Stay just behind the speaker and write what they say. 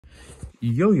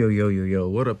Yo, yo, yo, yo, yo.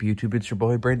 What up, YouTube? It's your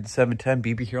boy, Brandon710,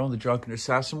 BB here on the Drunken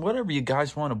Assassin. Whatever you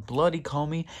guys want to bloody call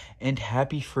me. And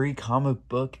happy free comic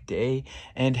book day.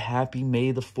 And happy May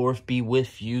the 4th be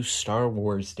with you, Star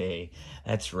Wars Day.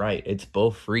 That's right. It's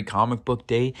both free comic book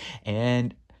day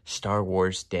and Star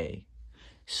Wars Day.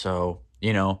 So,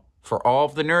 you know, for all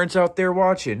of the nerds out there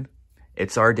watching,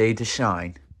 it's our day to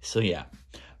shine. So, yeah.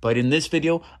 But in this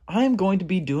video, I'm going to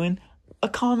be doing a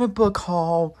comic book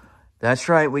haul. That's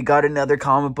right, we got another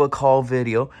comic book haul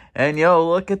video. And yo,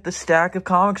 look at the stack of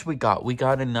comics we got. We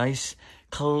got a nice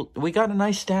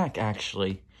stack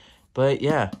actually. But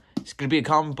yeah, it's going to be a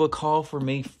comic book haul for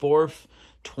May 4th,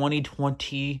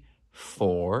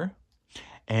 2024.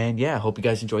 And yeah, I hope you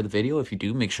guys enjoyed the video. If you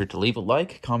do, make sure to leave a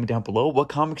like, comment down below what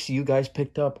comics you guys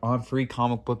picked up on Free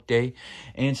Comic Book Day,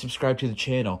 and subscribe to the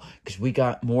channel because we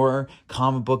got more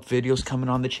comic book videos coming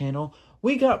on the channel.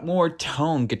 We got more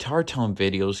guitar tone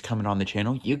videos coming on the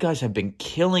channel. You guys have been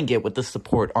killing it with the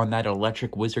support on that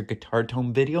Electric Wizard guitar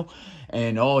tone video.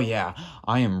 And oh yeah,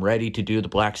 I am ready to do the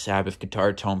Black Sabbath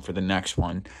guitar tone for the next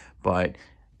one. But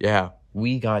yeah,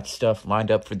 we got stuff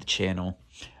lined up for the channel.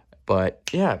 But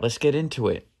yeah, let's get into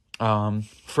it.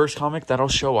 First comic that I'll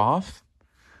show off.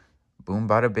 Boom,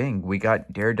 bada bing. We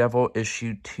got Daredevil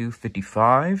issue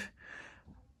 255.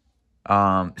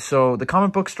 So the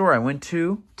comic book store I went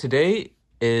to today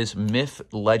is Myth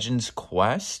Legends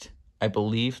Quest. I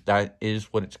believe that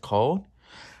is what it's called.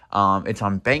 It's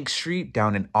on Bank Street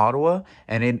down in Ottawa,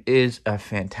 and it is a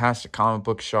fantastic comic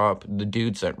book shop. The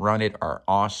dudes that run it are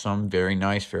awesome, very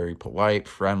nice, very polite,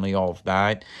 friendly, all of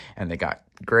that. And they got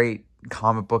great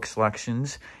comic book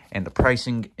selections, and the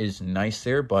pricing is nice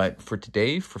there. But for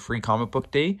today, for Free Comic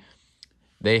Book Day,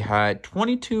 they had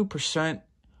 22%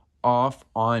 off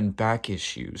on back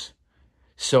issues.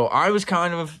 So I was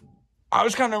kind of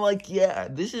like, yeah,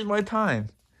 this is my time.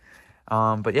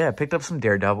 But yeah, I picked up some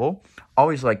Daredevil.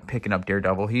 Always like picking up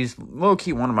Daredevil. He's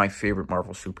low-key one of my favorite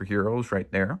Marvel superheroes right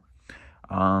there.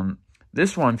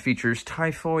 This one features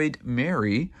Typhoid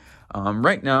Mary.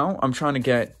 Right now, I'm trying to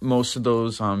get most of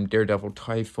those Daredevil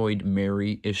Typhoid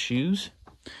Mary issues.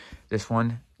 This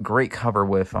one, great cover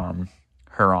with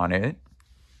her on it.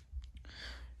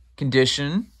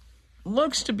 Condition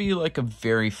looks to be like a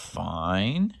very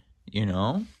fine, you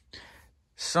know.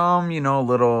 Some, you know,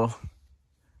 little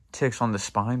ticks on the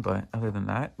spine, but other than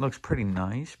that, looks pretty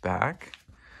nice. Back.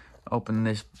 Open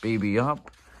this baby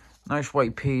up. Nice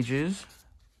white pages.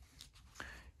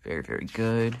 Very, very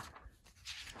good.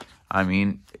 I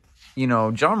mean, you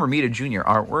know, John Romita Jr.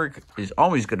 artwork is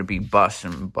always going to be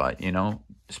bussin', but, you know,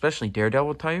 especially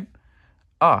Daredevil type.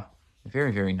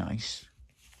 Very, very nice.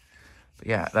 But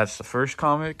yeah, that's the first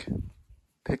comic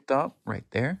picked up right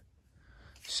there.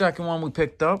 Second one we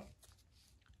picked up,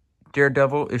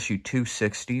 Daredevil issue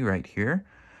 260 right here.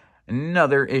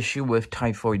 Another issue with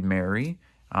Typhoid Mary.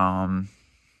 You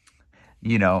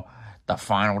know, the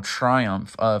final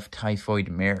triumph of Typhoid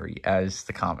Mary, as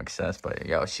the comic says. But,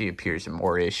 you know, she appears in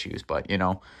more issues. But, you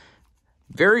know,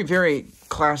 very, very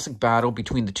classic battle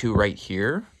between the two right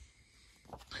here.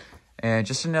 And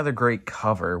just another great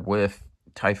cover with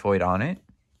Typhoid on it.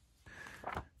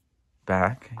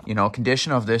 Back, you know,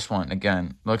 condition of this one,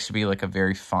 again, looks to be like a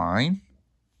very fine.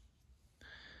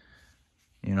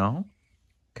 You know,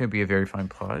 could be a very fine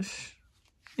plus.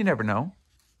 You never know.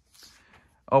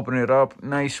 Open it up.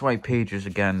 Nice white pages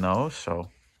again, though. So,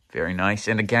 very nice.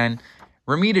 And again,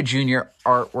 Romita Jr.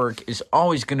 artwork is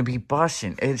always going to be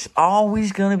bussin'. It's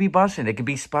always going to be bussin'. It can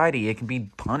be Spidey. It can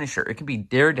be Punisher. It can be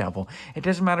Daredevil. It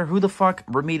doesn't matter who the fuck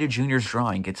Romita Jr.'s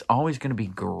drawing. It's always going to be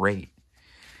great.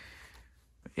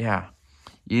 Yeah.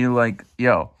 You like,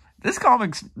 yo, this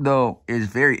comics, though, is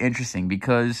very interesting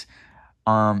because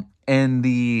in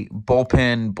the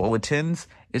bullpen bulletins,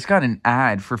 it's got an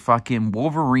ad for fucking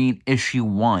Wolverine issue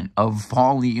 1 of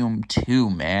volume 2,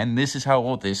 man. This is how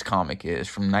old this comic is,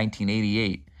 from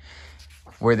 1988,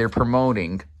 where they're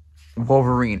promoting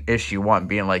Wolverine issue 1,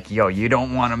 being like, yo, you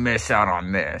don't want to miss out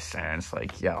on this. And it's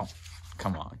like, yo,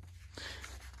 come on.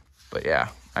 But yeah,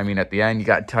 I mean, at the end, you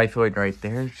got Typhoid right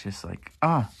there. It's just like,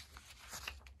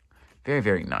 very,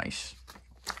 very nice.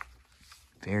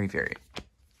 Very, very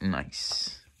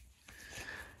nice.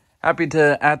 Happy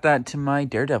to add that to my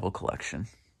Daredevil collection.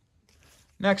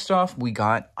 Next off, we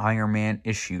got Iron Man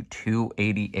issue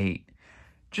 288.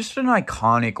 Just an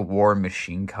iconic War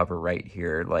Machine cover right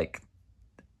here. Like,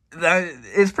 that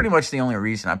is pretty much the only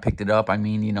reason I picked it up. I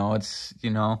mean, you know, it's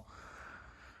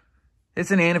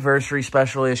an anniversary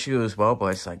special issue as well.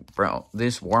 But it's like, bro,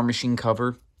 this War Machine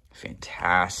cover,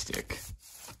 fantastic.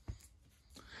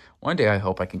 One day I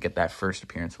hope I can get that first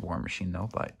appearance of War Machine, though.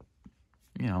 But,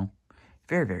 you know,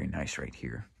 very, very nice right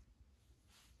here.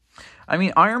 I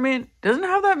mean, Iron Man doesn't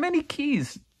have that many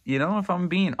keys, you know, if I'm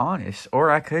being honest. Or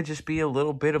I could just be a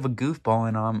little bit of a goofball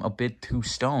and I'm a bit too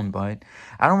stoned. But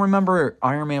I don't remember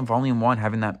Iron Man Volume 1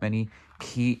 having that many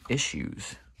key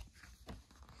issues.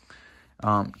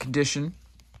 Condition.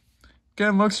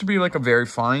 Again, looks to be like a very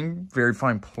fine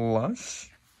plus.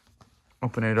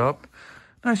 Open it up.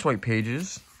 Nice white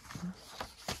pages.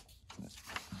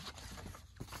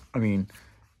 I mean,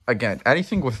 again,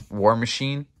 anything with War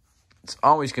Machine, it's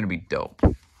always going to be dope.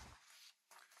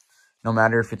 No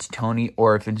matter if it's Tony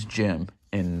or if it's Jim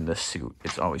in the suit,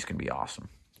 it's always going to be awesome.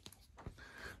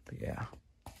 But yeah.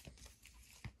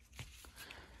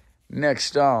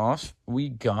 Next off, we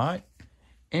got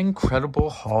Incredible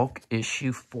Hulk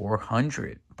issue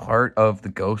 400. Part of the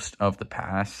Ghost of the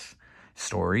Past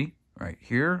story right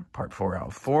here. Part 4 out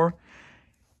of 4.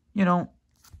 You know,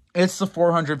 it's the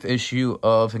 400th issue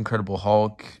of Incredible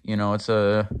Hulk. You know, it's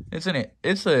a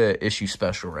issue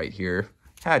special right here.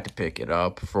 Had to pick it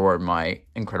up for my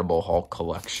Incredible Hulk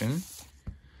collection.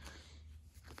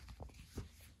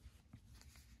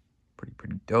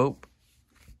 Pretty dope.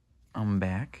 I'm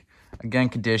back. Again,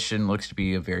 condition looks to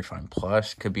be a very fine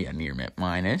plus. Could be a near mint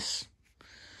minus.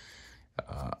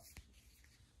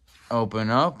 Open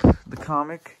up the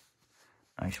comic.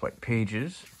 Nice white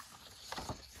pages.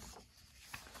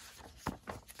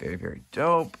 Very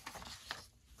dope.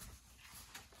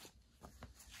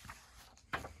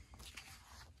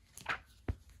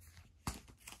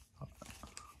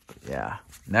 Yeah.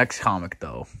 Next comic,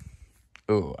 though.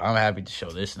 Ooh, I'm happy to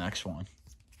show this next one.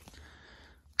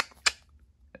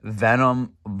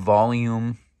 Venom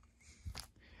Volume.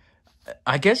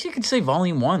 I guess you could say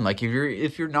Volume 1. Like,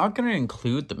 if you're not going to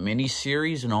include the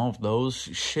miniseries and all of those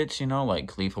shits, you know,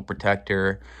 like Lethal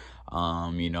Protector,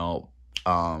 you know,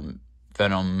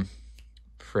 Venom,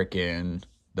 frickin'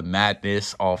 The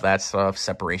Madness, all of that stuff,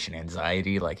 Separation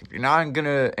Anxiety. Like, if you're not going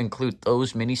to include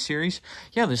those miniseries,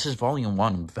 yeah, this is Volume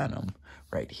 1 of Venom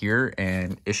right here.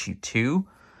 And issue 2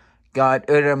 got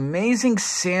an amazing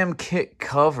Sam Kitt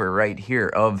cover right here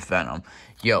of Venom.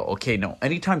 Yo, okay, no,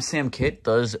 anytime Sam Kitt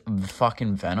does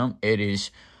fucking Venom, it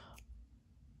is,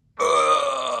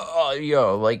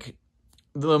 yo, like,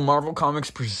 the Marvel Comics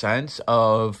Presents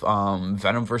of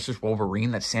Venom versus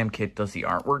Wolverine that Sam Kitt does the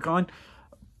artwork on,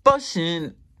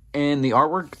 bussin', and the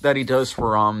artwork that he does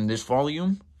for this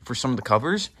volume, for some of the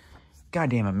covers,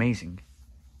 goddamn amazing.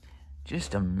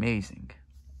 Just amazing.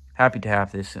 Happy to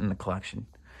have this in the collection.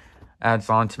 Adds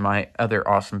on to my other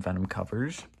awesome Venom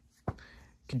covers.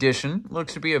 Condition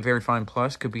looks to be a very fine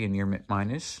plus. Could be a near mint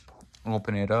minus.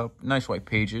 Open it up. Nice white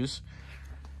pages.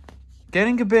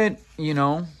 Getting a bit, you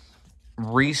know,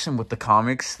 recent with the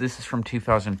comics. This is from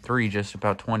 2003, just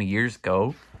about 20 years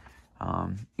ago.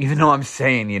 Even though I'm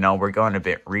saying, you know, we're going a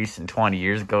bit recent. 20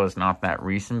 years ago is not that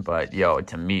recent, but, yo,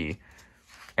 to me,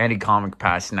 any comic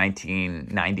past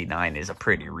 1999 is a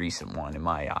pretty recent one in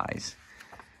my eyes.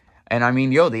 And, I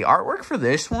mean, yo, the artwork for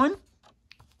this one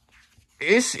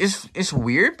is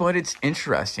weird, but it's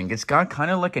interesting. It's got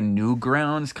kind of like a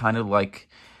Newgrounds, kind of like,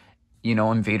 you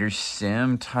know, Invader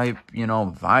Sim type, you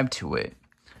know, vibe to it.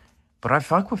 But I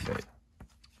fuck with it.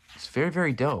 It's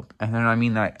very dope. And then, I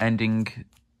mean, that ending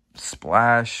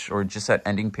splash, or just that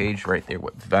ending page right there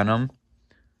with Venom.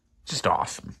 Just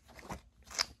awesome.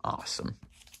 Awesome.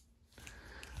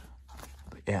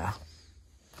 But, yeah.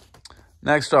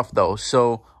 Next off, though,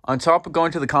 so on top of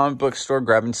going to the comic book store,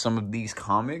 grabbing some of these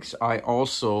comics, I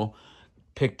also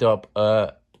picked up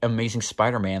a Amazing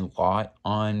Spider-Man lot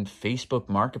on Facebook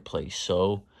Marketplace.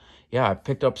 So, yeah, I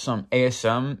picked up some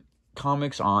ASM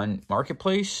comics on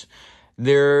Marketplace.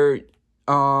 They're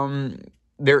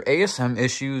ASM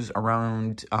issues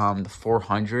around the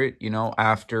 400, you know,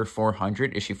 after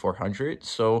 400, issue 400.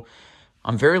 So,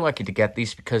 I'm very lucky to get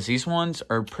these because these ones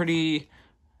are pretty...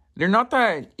 They're not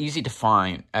that easy to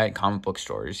find at comic book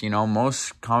stores. You know,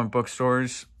 most comic book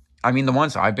stores, I mean, the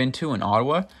ones I've been to in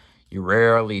Ottawa, you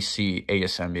rarely see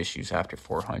ASM issues after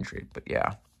 400. But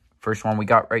yeah, first one we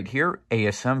got right here,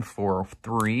 ASM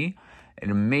 403. An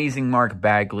amazing Mark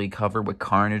Bagley cover with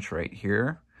Carnage right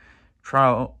here.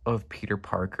 Trial of Peter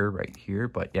Parker right here.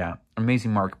 But yeah,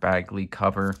 amazing Mark Bagley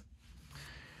cover.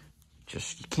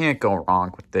 Just, you can't go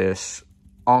wrong with this.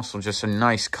 Also, just a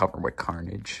nice cover with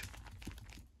Carnage.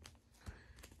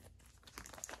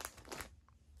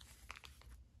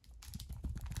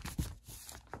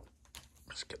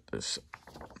 This.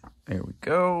 There we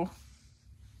go.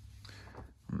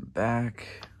 I'm back.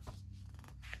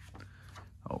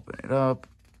 Open it up.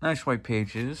 Nice white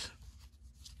pages.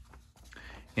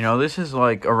 You know, this is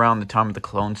like around the time of the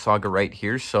Clone Saga right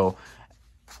here. So,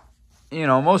 you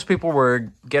know, most people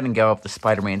were getting out the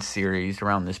Spider-Man series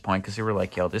around this point because they were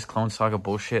like, yo, this Clone Saga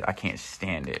bullshit, I can't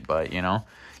stand it. But, you know,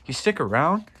 you stick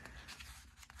around,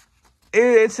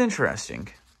 it's interesting.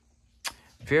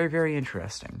 Very, very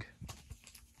interesting.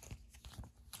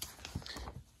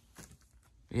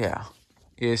 Yeah.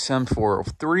 ASM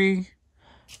 403.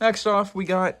 Next off, we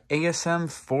got ASM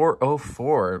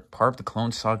 404. Part of the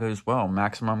Clone Saga as well.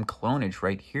 Maximum Clonage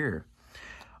right here.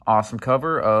 Awesome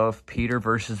cover of Peter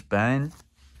versus Ben.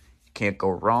 Can't go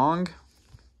wrong.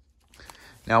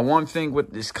 Now, one thing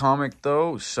with this comic,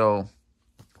 though, so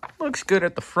looks good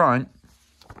at the front.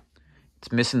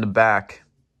 It's missing the back.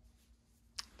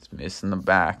 It's missing the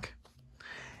back.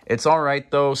 It's all right,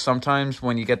 though. Sometimes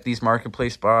when you get these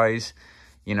marketplace buys,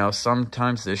 you know,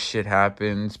 sometimes this shit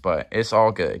happens, but it's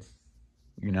all good.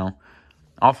 You know,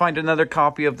 I'll find another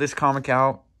copy of this comic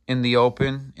out in the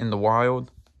open, in the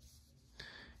wild.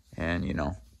 And, you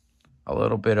know, a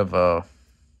little bit of a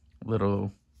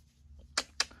little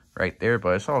right there,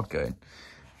 but it's all good.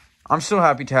 I'm still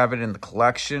happy to have it in the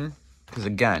collection because,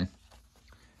 again,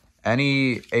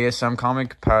 any ASM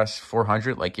comic past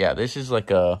 400, like, yeah, this is like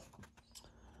a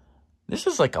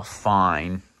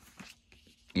fine,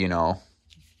 you know,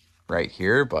 right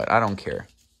here, but I don't care.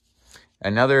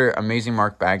 Another amazing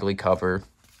Mark Bagley cover.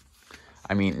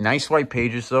 I mean, nice white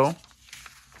pages, though.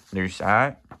 There's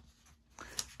that.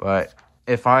 But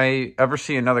if I ever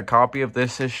see another copy of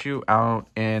this issue out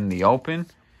in the open,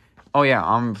 oh yeah,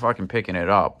 I'm fucking picking it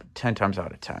up 10 times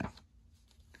out of 10.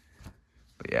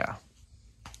 But yeah.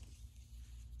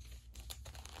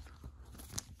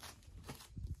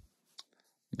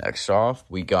 Next off,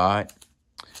 we got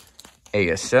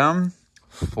ASM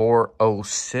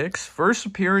 406. First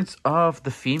appearance of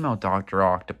the female Dr.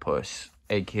 Octopus,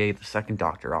 aka the second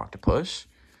Dr. Octopus.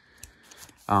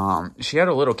 She had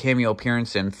a little cameo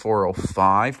appearance in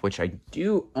 405, which I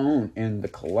do own in the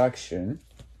collection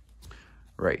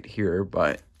right here,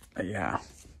 but yeah.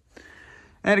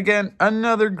 And again,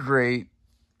 another great,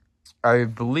 I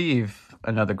believe,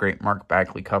 another great Mark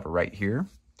Bagley cover right here.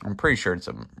 I'm pretty sure it's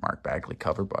a Mark Bagley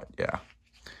cover, but yeah.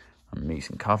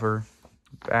 Amazing cover.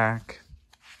 Back.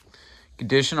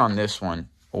 Condition on this one,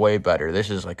 way better. This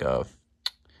is like a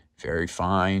very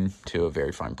fine to a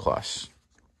very fine plus,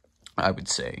 I would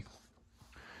say.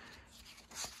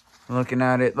 Looking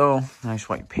at it, though, nice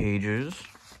white pages.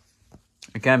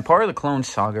 Again, part of the Clone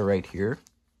Saga right here.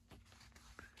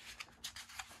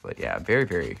 But yeah, very,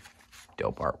 very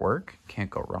dope artwork. Can't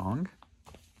go wrong.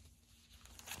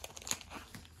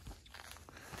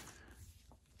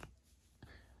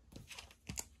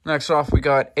 Next off, we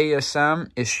got ASM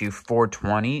issue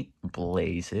 420,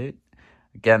 Blaze It.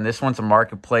 Again, this one's a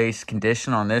marketplace.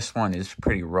 Condition on this one is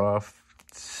pretty rough.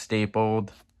 It's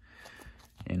stapled.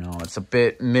 You know, it's a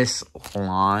bit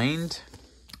misaligned.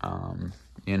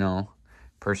 You know,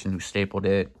 person who stapled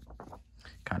it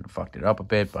kind of fucked it up a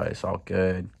bit, but it's all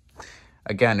good.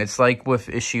 Again, it's like with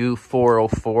issue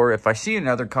 404. If I see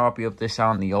another copy of this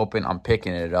out in the open, I'm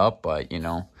picking it up, but, you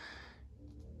know,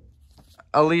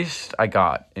 at least I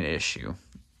got an issue.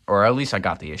 Or at least I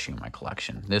got the issue in my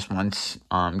collection. This one's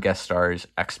guest stars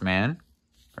X-Man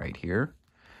right here.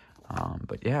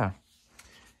 But yeah.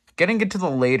 Getting into the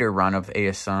later run of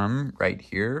ASM right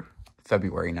here.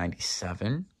 February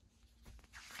 97.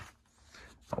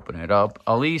 Open it up.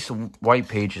 At least white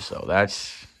pages though.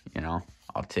 That's, you know,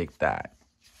 I'll take that.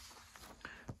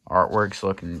 Artwork's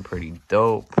looking pretty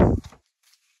dope. Can't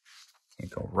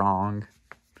go wrong.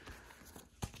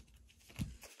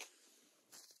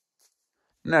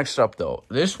 Next up, though,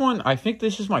 this one, I think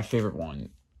this is my favorite one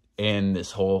in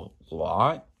this whole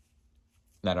lot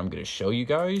that I'm going to show you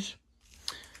guys.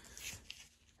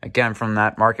 Again, from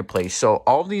that marketplace. So,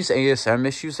 all these ASM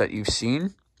issues that you've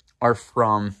seen are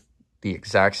from the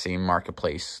exact same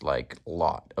marketplace, like,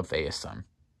 lot of ASM.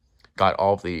 Got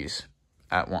all of these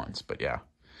at once, but yeah.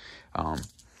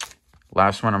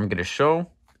 Last one I'm going to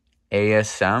show,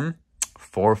 ASM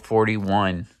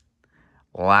 441.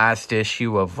 Last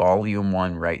issue of volume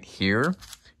 1 right here,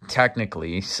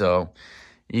 technically. So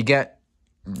you get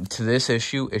to this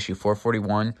issue, issue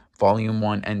 441, volume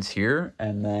 1 ends here,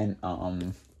 and then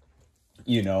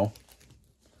you know,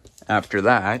 after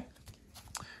that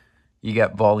you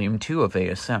get volume 2 of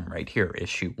ASM right here,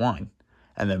 issue 1,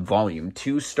 and then volume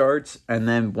 2 starts, and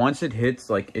then once it hits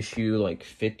like issue like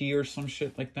 50 or some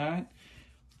shit like that,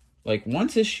 like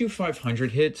once issue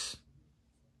 500 hits,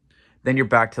 then you're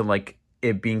back to like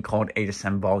it being called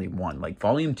ASM Volume 1. Like,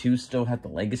 Volume 2 still had the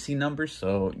legacy numbers,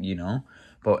 so, you know.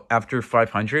 But after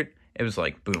 500, it was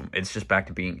like, boom. It's just back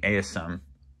to being ASM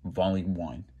Volume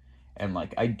 1. And,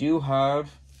 like, I do have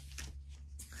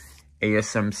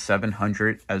ASM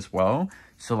 700 as well.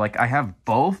 So, like, I have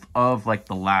both of, like,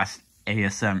 the last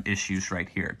ASM issues right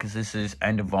here. Because this is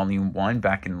end of volume 1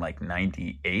 back in, like,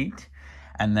 98.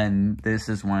 And then this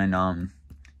is when,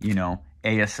 you know,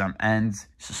 ASM ends.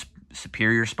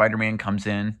 Superior Spider-Man comes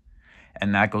in.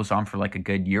 And that goes on for, like, a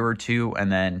good year or two.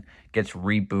 And then gets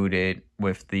rebooted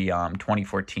with the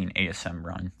 2014 ASM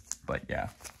run. But, yeah.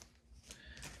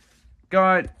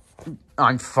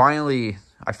 I finally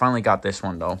got this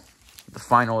one, though. The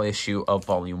final issue of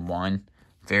Volume 1.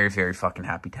 Very, very fucking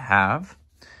happy to have.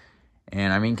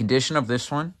 And, I mean, condition of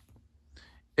this one,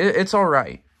 it's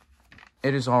alright.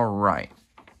 It is alright.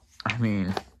 I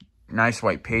mean, nice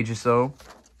white pages, though.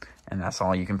 And that's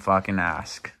all you can fucking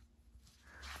ask.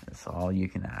 That's all you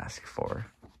can ask for.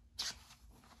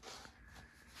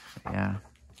 Yeah.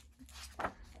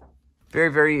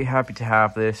 Very, very happy to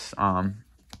have this.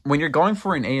 When you're going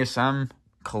for an ASM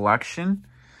collection,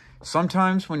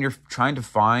 sometimes when you're trying to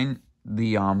find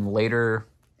the later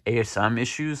ASM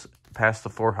issues past the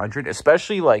 400,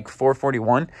 especially like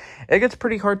 441, it gets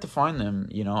pretty hard to find them,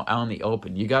 you know, out in the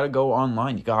open. You gotta go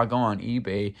online. You gotta go on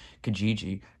eBay,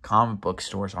 Kijiji, comic book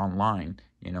stores online,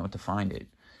 you know, to find it.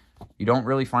 You don't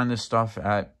really find this stuff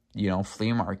at, you know,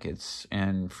 flea markets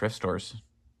and thrift stores,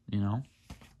 you know.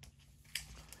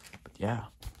 But yeah.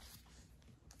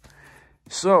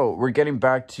 So, we're getting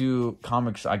back to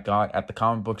comics I got at the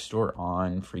comic book store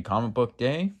on Free Comic Book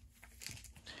Day.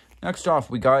 Next off,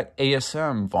 we got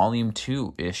ASM Volume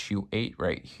 2, Issue 8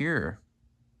 right here.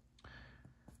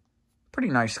 Pretty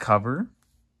nice cover.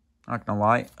 Not gonna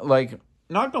lie.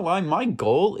 Not gonna lie, my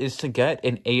goal is to get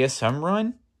an ASM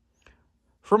run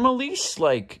from at least,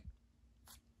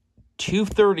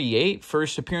 238,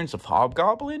 first appearance of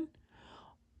Hobgoblin,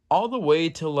 all the way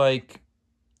to,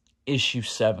 issue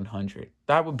 700.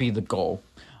 That would be the goal.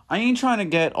 I ain't trying to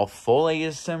get a full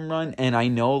ASM run, and I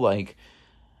know,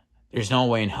 there's no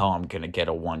way in hell I'm gonna get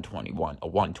a 121, a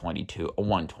 122, a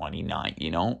 129,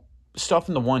 you know? Stuff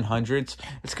in the 100s,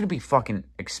 it's gonna be fucking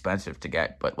expensive to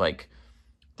get, but,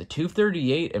 the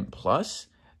 238 and plus,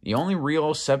 the only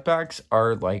real setbacks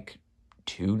are,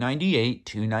 298,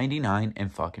 299,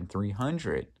 and fucking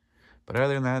 300. But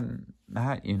other than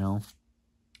that, you know,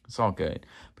 it's all good.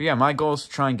 But yeah, my goal is to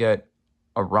try and get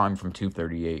a run from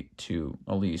 238 to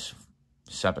at least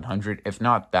 700. If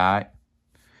not that,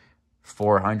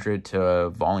 400 to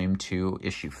Volume 2,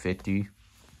 Issue 50.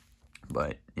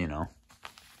 But, you know,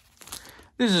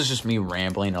 this is just me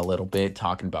rambling a little bit,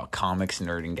 talking about comics,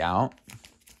 nerding out.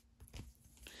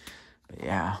 But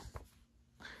yeah.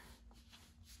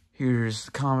 Here's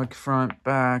the comic front,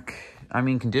 back. I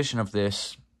mean, condition of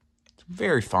this, it's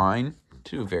very fine.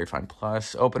 To a very fine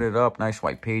plus. Open it up, nice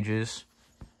white pages.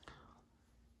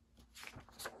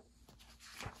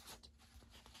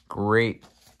 Great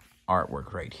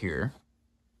artwork right here.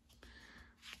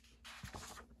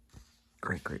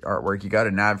 Great, great artwork. You got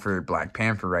an ad for Black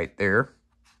Panther right there.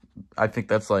 I think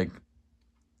that's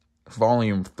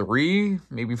Volume 3,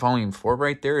 maybe Volume 4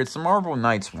 right there. It's the Marvel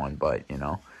Knights one, but, you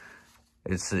know,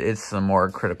 it's the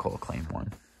more critical acclaim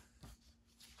one.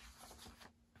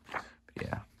 But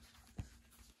yeah.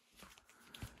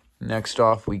 Next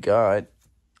off, we got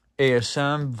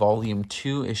ASM Volume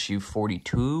 2, Issue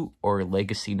 42, or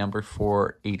Legacy number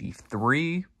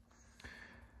 483.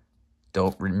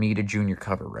 Dope Romita Jr.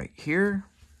 cover right here.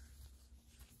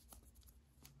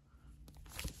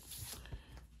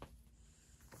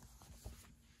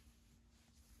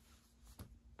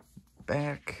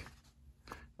 Back.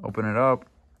 Open it up.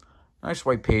 Nice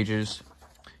white pages.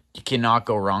 You cannot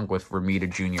go wrong with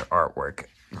Romita Jr. artwork.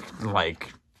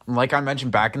 Like I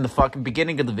mentioned back in the fucking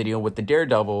beginning of the video with the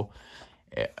Daredevil,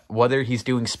 whether he's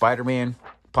doing Spider-Man,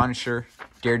 Punisher,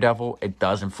 Daredevil, it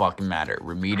doesn't fucking matter.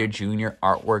 Romita Jr.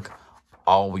 artwork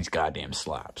always goddamn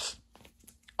slaps.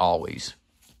 Always.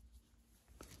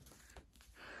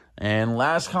 And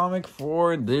last comic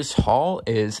for this haul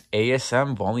is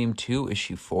ASM Volume 2,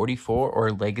 Issue 44,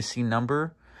 or Legacy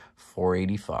number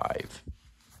 485.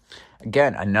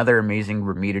 Again, another amazing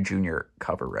Romita Jr.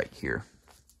 cover right here.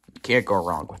 Can't go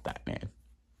wrong with that, man.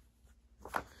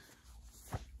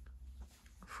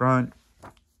 Front,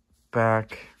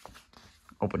 back,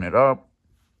 open it up.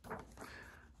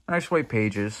 Nice white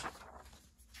pages.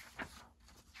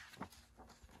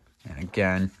 And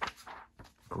again,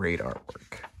 great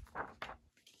artwork.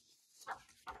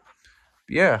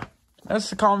 Yeah, that's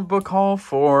the comic book haul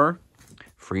for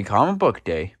Free Comic Book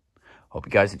Day. Hope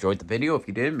you guys enjoyed the video. If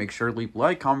you did, make sure to leave a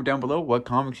like, comment down below what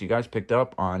comics you guys picked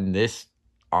up on this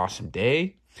awesome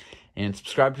day, and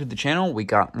subscribe to the channel. We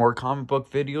got more comic book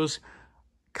videos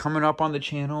coming up on the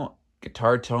channel.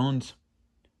 Guitar tones,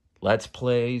 let's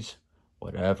plays,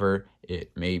 whatever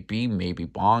it may be. Maybe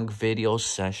bong videos,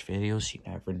 sesh videos, you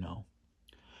never know.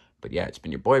 But yeah, it's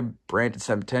been your boy,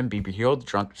 Brandon710, BB Hero, the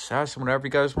Drunk Assassin, whatever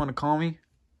you guys want to call me.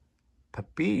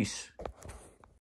 Peace.